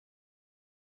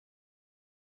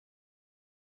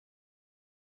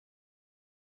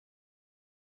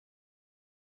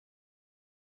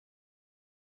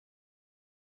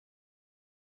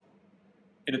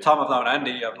In the time I've known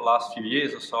Andy, over the last few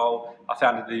years or so, I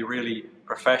found him to be really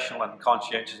professional and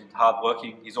conscientious and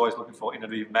hardworking. He's always looking for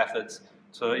innovative methods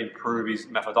to improve his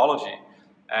methodology.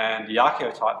 And the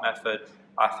Archeotype method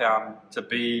I found to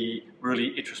be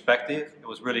really introspective. It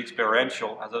was really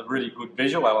experiential, has a really good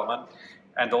visual element,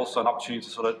 and also an opportunity to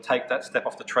sort of take that step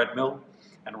off the treadmill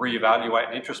and reevaluate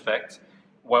and introspect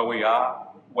where we are,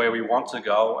 where we want to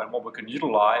go, and what we can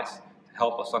utilize to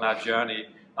help us on our journey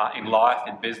in life,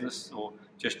 in business, or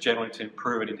just generally to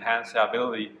improve and enhance our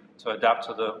ability to adapt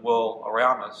to the world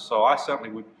around us. So I certainly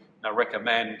would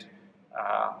recommend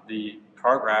the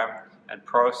program and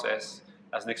process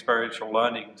as an experiential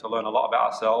learning to learn a lot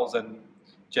about ourselves and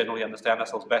generally understand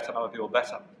ourselves better and other people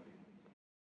better.